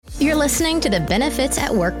You're listening to the Benefits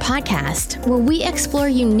at Work podcast, where we explore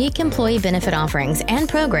unique employee benefit offerings and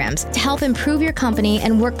programs to help improve your company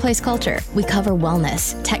and workplace culture. We cover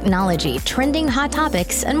wellness, technology, trending hot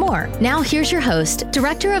topics, and more. Now here's your host,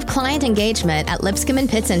 Director of Client Engagement at Lipscomb and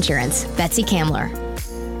Pitts Insurance, Betsy Kamler.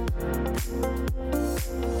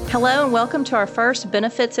 Hello and welcome to our first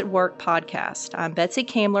Benefits at Work podcast. I'm Betsy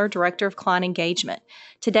Kamler, Director of Client Engagement.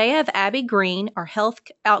 Today I have Abby Green, our Health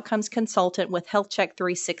Outcomes Consultant with Health Check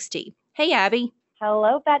 360. Hey, Abby.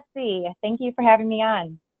 Hello, Betsy. Thank you for having me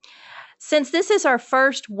on. Since this is our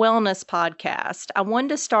first wellness podcast, I wanted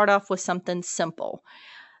to start off with something simple.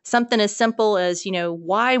 Something as simple as,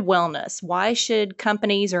 why wellness? Why should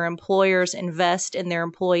companies or employers invest in their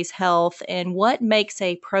employees' health? And what makes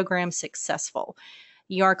a program successful?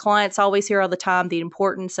 Our clients always hear all the time the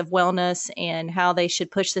importance of wellness and how they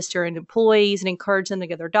should push this to their employees and encourage them to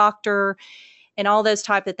go to their doctor and all those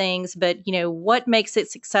type of things. But, what makes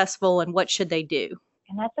it successful and what should they do?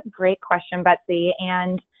 And that's a great question, Betsy.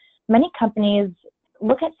 And many companies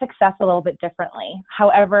look at success a little bit differently.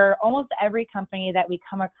 However, almost every company that we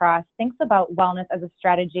come across thinks about wellness as a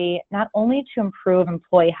strategy, not only to improve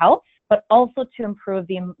employee health, but also to improve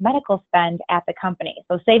the medical spend at the company.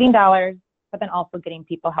 So saving dollars, but then also getting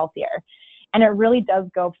people healthier. And it really does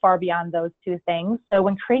go far beyond those two things. So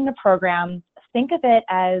when creating a program, think of it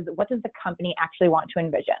as, what does the company actually want to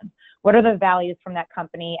envision? What are the values from that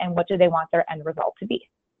company and what do they want their end result to be?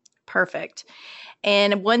 Perfect.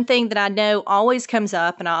 And one thing that I know always comes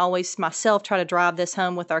up, and I always myself try to drive this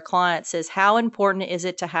home with our clients, is how important is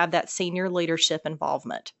it to have that senior leadership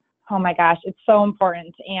involvement? Oh my gosh, it's so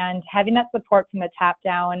important. And having that support from the top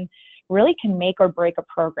down really can make or break a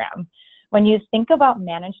program. When you think about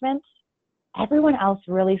management, everyone else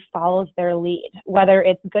really follows their lead. Whether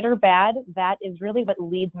it's good or bad, that is really what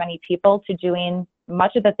leads many people to doing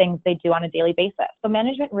much of the things they do on a daily basis. So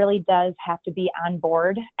management really does have to be on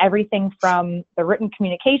board, everything from the written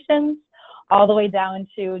communications all the way down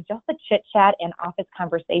to just the chit chat and office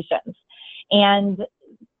conversations. And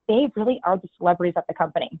they really are the celebrities at the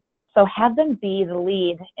company. So have them be the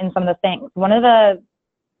lead in some of the things. One of the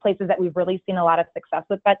places that we've really seen a lot of success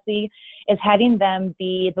with, Betsy, is having them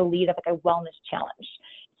be the lead of like a wellness challenge.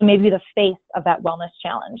 So maybe the face of that wellness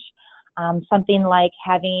challenge. Something like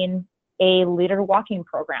having a leader walking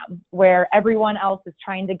program where everyone else is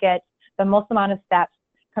trying to get the most amount of steps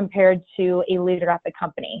compared to a leader at the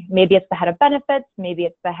company. Maybe it's the head of benefits, maybe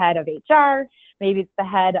it's the head of HR, maybe it's the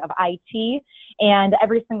head of IT, and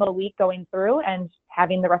every single week going through and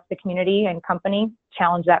having the rest of the community and company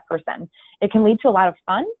challenge that person. It can lead to a lot of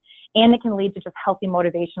fun, and it can lead to just healthy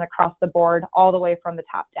motivation across the board, all the way from the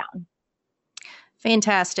top down.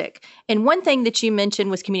 Fantastic. And one thing that you mentioned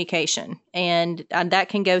was communication, and that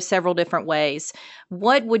can go several different ways.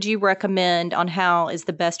 What would you recommend on how is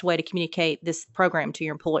the best way to communicate this program to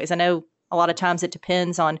your employees? I know a lot of times it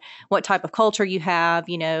depends on what type of culture you have,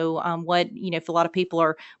 if a lot of people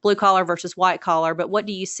are blue collar versus white collar, but what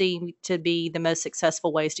do you see to be the most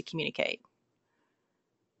successful ways to communicate?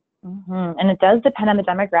 Mm-hmm. And it does depend on the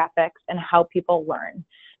demographics and how people learn.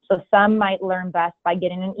 So some might learn best by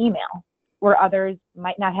getting an email, where others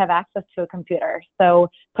might not have access to a computer. So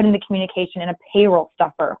putting the communication in a payroll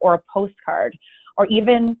stuffer or a postcard, or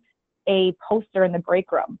even a poster in the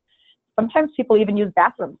break room. Sometimes people even use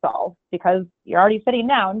bathroom stalls because you're already sitting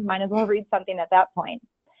down, might as well read something at that point.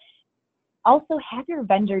 Also, have your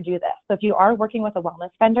vendor do this. So if you are working with a wellness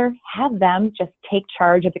vendor, have them just take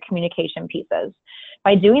charge of the communication pieces.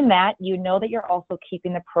 By doing that, you know that you're also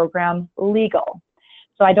keeping the program legal.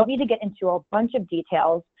 So I don't need to get into a bunch of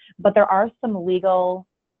details, but there are some legal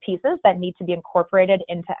pieces that need to be incorporated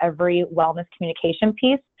into every wellness communication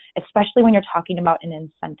piece, especially when you're talking about an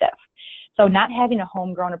incentive. So not having a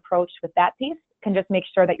homegrown approach with that piece can just make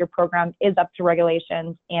sure that your program is up to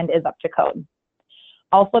regulations and is up to code.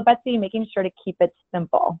 Also, Betsy, making sure to keep it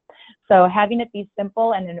simple. So having it be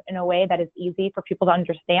simple and in a way that is easy for people to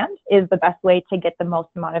understand is the best way to get the most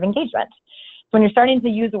amount of engagement. So when you're starting to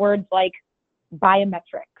use words like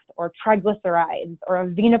biometrics or triglycerides or a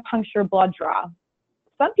venipuncture blood draw,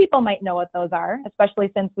 some people might know what those are, especially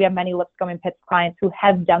since we have many Lipscomb and Pitts clients who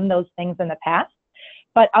have done those things in the past,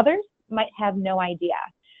 but others might have no idea.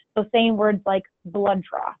 So saying words like blood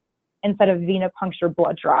draw instead of venipuncture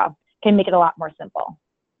blood draw can make it a lot more simple.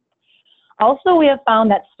 Also, we have found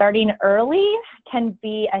that starting early can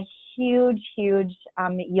be a huge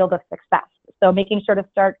yield of success. So making sure to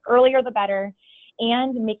start earlier the better,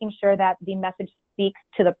 and making sure that the message speaks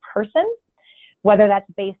to the person, whether that's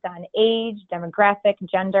based on age, demographic,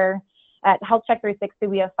 gender. At Health Check 360,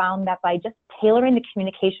 we have found that by just tailoring the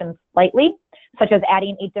communication slightly, such as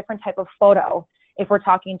adding a different type of photo if we're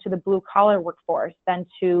talking to the blue collar workforce than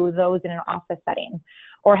to those in an office setting,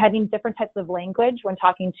 or having different types of language when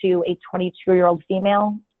talking to a 22-year-old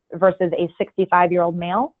female versus a 65-year-old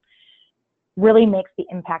male really makes the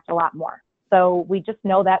impact a lot more. So we just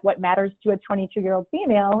know that what matters to a 22-year-old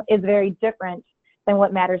female is very different than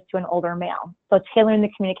what matters to an older male. So tailoring the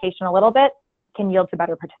communication a little bit can yield to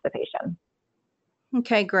better participation.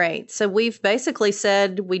 Okay, great. So we've basically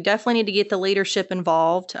said we definitely need to get the leadership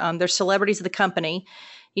involved. They're celebrities of the company.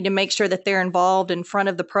 You need to make sure that they're involved in front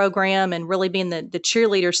of the program and really being the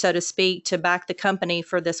cheerleader, so to speak, to back the company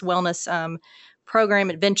for this wellness program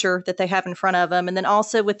adventure that they have in front of them. And then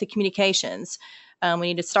also with the communications. We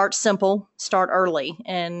need to start simple, start early.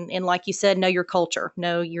 And like you said, know your culture,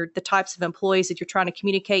 know the types of employees that you're trying to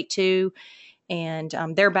communicate to and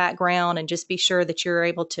their background, and just be sure that you're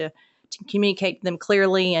able to communicate them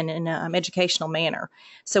clearly and in an educational manner.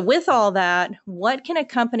 So with all that, what can a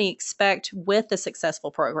company expect with a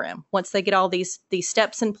successful program? Once they get all these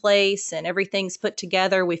steps in place and everything's put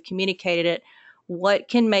together, we've communicated it, what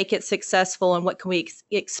can make it successful and what can we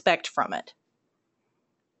expect from it?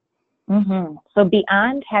 Mm-hmm. So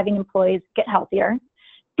beyond having employees get healthier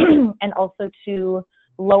and also to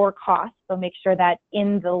lower costs, so make sure that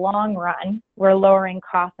in the long run, we're lowering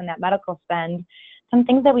costs on that medical spend. Some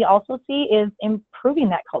things that we also see is improving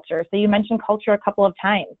that culture. So you mentioned culture a couple of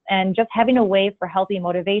times, and just having a way for healthy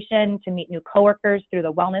motivation to meet new coworkers through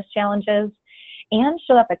the wellness challenges and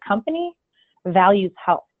show that the company values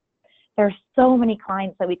health. There are so many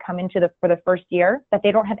clients that we come into for the first year that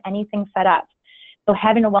they don't have anything set up. So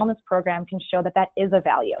having a wellness program can show that is a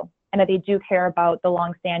value and that they do care about the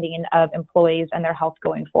longstanding of employees and their health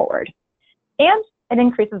going forward. And it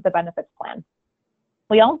increases the benefits plan.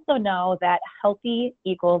 We also know that healthy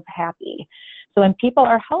equals happy. So when people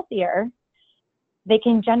are healthier, they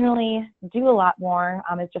can generally do a lot more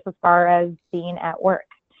just as far as being at work.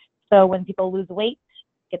 So when people lose weight,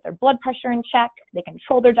 get their blood pressure in check, they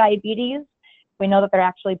control their diabetes, we know that they're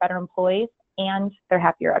actually better employees and they're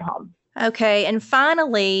happier at home. Okay. And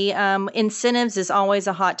finally, incentives is always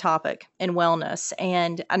a hot topic in wellness.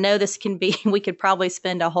 And I know this can be, we could probably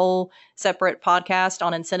spend a whole separate podcast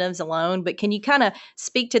on incentives alone, but can you kind of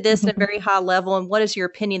speak to this at a very high level? And what is your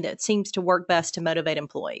opinion that seems to work best to motivate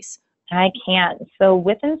employees? I can. So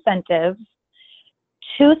with incentives,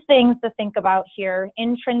 two things to think about here,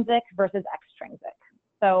 intrinsic versus extrinsic.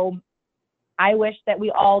 So I wish that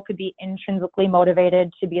we all could be intrinsically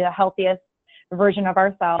motivated to be the healthiest version of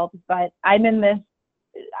ourselves, but I'm in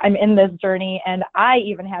this journey, and I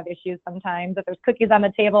even have issues sometimes. If there's cookies on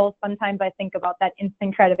the table, sometimes I think about that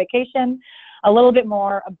instant gratification a little bit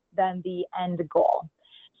more than the end goal.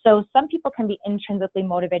 So some people can be intrinsically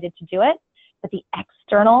motivated to do it, but the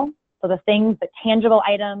external, so the things, the tangible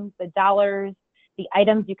items, the dollars, the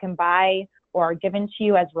items you can buy or are given to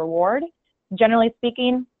you as reward, generally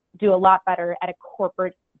speaking, do a lot better at a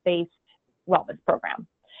corporate-based wellness program.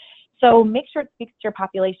 So make sure it speaks to your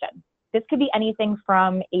population. This could be anything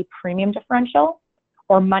from a premium differential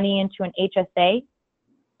or money into an HSA,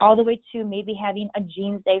 all the way to maybe having a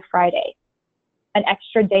Jeans Day Friday, an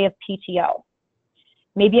extra day of PTO,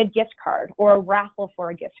 maybe a gift card or a raffle for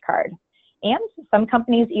a gift card. And some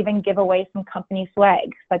companies even give away some company swag,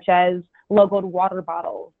 such as logoed water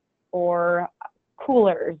bottles or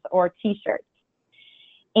coolers or t-shirts.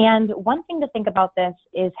 And one thing to think about this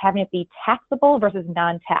is having it be taxable versus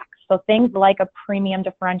non-tax. So things like a premium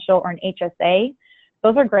differential or an HSA,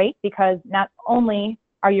 those are great because not only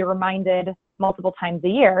are you reminded multiple times a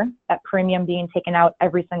year, that premium being taken out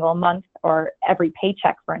every single month or every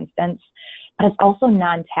paycheck, for instance, but it's also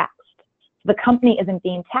non-taxed. So the company isn't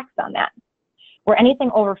being taxed on that. Where anything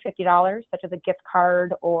over $50, such as a gift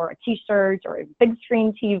card or a t-shirt or a big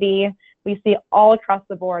screen TV, we see all across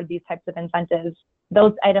the board these types of incentives.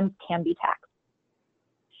 Those items can be taxed.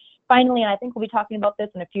 Finally, and I think we'll be talking about this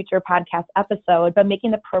in a future podcast episode, but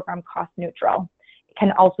making the program cost neutral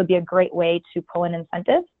can also be a great way to pull in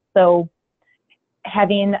incentives. So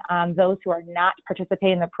having those who are not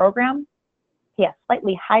participating in the program pay a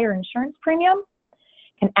slightly higher insurance premium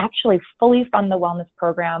can actually fully fund the wellness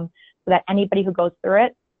program so that anybody who goes through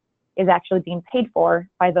it is actually being paid for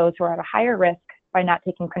by those who are at a higher risk by not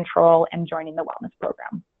taking control and joining the wellness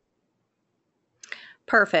program.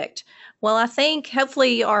 Perfect. Well, I think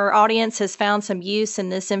hopefully our audience has found some use in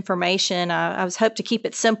this information. I was hope to keep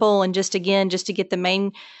it simple and just to get the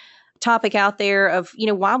main topic out there of,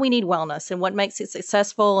 why we need wellness and what makes it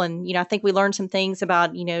successful. And, I think we learned some things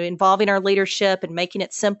about, involving our leadership and making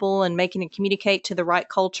it simple and making it communicate to the right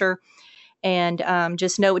culture. and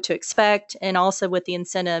just know what to expect. And also with the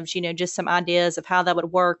incentives, just some ideas of how that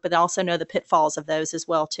would work, but also know the pitfalls of those as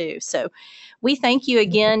well, too. So we thank you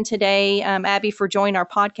again today, Abby, for joining our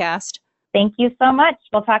podcast. Thank you so much.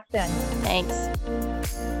 We'll talk soon. Thanks.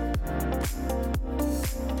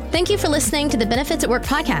 Thank you for listening to the Benefits at Work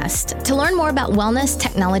podcast. To learn more about wellness,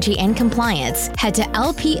 technology, and compliance, head to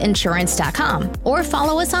lpinsurance.com or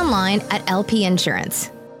follow us online at LP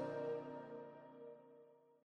Insurance.